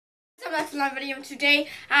So that's my video today.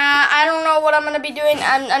 I don't know what I'm going to be doing.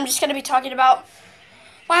 I'm just going to be talking about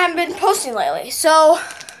why I haven't been posting lately. So,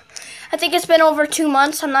 I think it's been over 2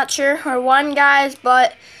 months. I'm not sure. Or 1, guys.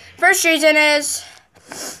 But first reason is,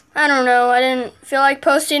 I don't know. I didn't feel like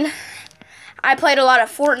posting. I played a lot of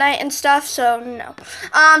Fortnite and stuff. So, no.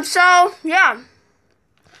 So, yeah.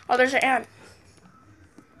 Oh, there's an ant.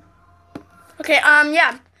 Okay,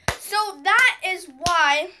 yeah. So, that is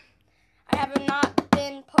why I have not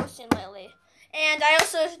been posting lately. And I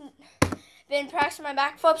also been practicing my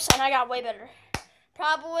backflips, and I got way better.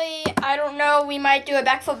 Probably, I don't know, we might do a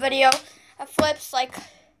backflip video of flips, like,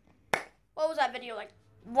 what was that video, like,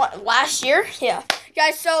 what, last year? Yeah.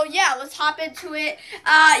 Guys, so, yeah, let's hop into it.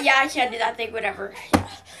 Yeah, I can't do that thing, whatever. Yeah.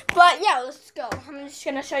 But, yeah, let's go. I'm just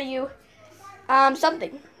going to show you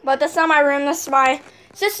something. But that's not my room. That's my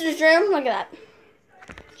sister's room. Look at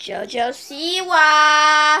that. JoJo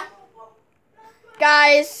Siwa.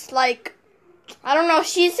 Guys, like, I don't know,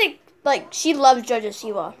 she's like she loves JoJo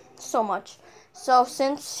Siwa so much. So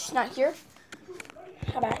since she's not here,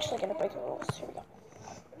 I'm actually gonna break the rules. Here we go.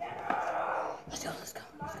 Let's go, let's go,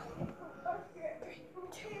 let's go. 3,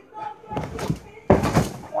 2, 1.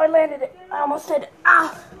 Oh, I landed it. I almost did it.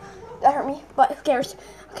 Ow! That hurt me, but who cares?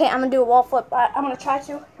 Okay, I'm gonna do a wall flip. I'm gonna try to.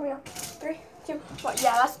 Here we go. 3, 2, 1.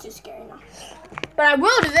 Yeah, that's too scary now. But I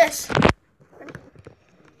will do this. Ready?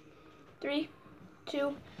 3,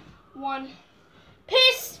 2, 1.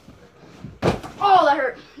 Peace. Oh, that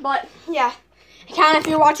hurt. But yeah, count if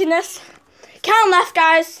you're watching this. Count left,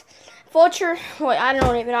 guys. Vulture. Wait, I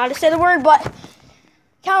don't even know how to say the word, but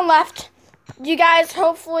count left. You guys,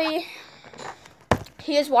 hopefully,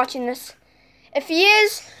 he is watching this. If he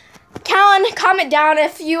is, comment down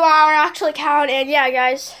if you are actually counting. And yeah,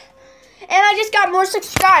 guys. And I just got more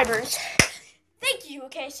subscribers. Thank you.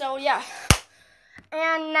 Okay, so yeah.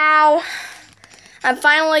 And now I'm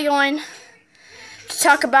finally going to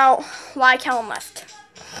talk about why Callum left.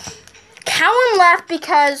 Callum left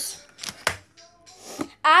because,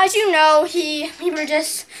 as you know, we were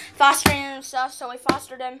just fostering him and stuff, so we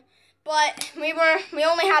fostered him. But we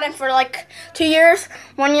only had him for like 2 years,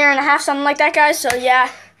 1 year and a half, something like that, guys. So yeah.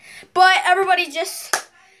 But everybody just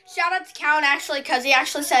shout out to Callum actually, because he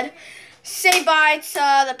actually said say bye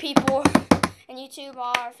to the people in YouTube,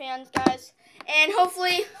 all our fans, guys. And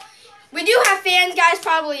hopefully, we do have fans, guys,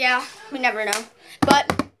 probably, yeah. We never know.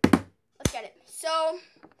 But, let's get it. So,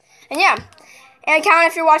 and yeah. And Count,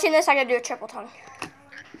 if you're watching this, I gotta do a triple tongue.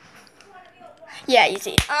 Yeah,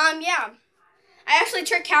 easy. Yeah. I actually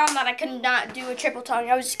tricked Count that I could not do a triple tongue.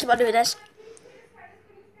 I was just keep on doing this.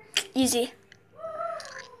 Easy.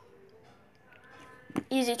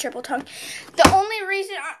 Easy triple tongue. The only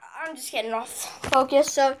reason, I'm just getting off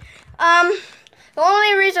focus, so, the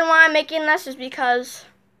only reason why I'm making this is because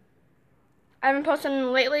I haven't posted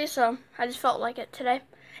lately, so I just felt like it today.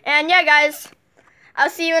 And yeah, guys, I'll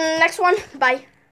see you in the next one. Bye.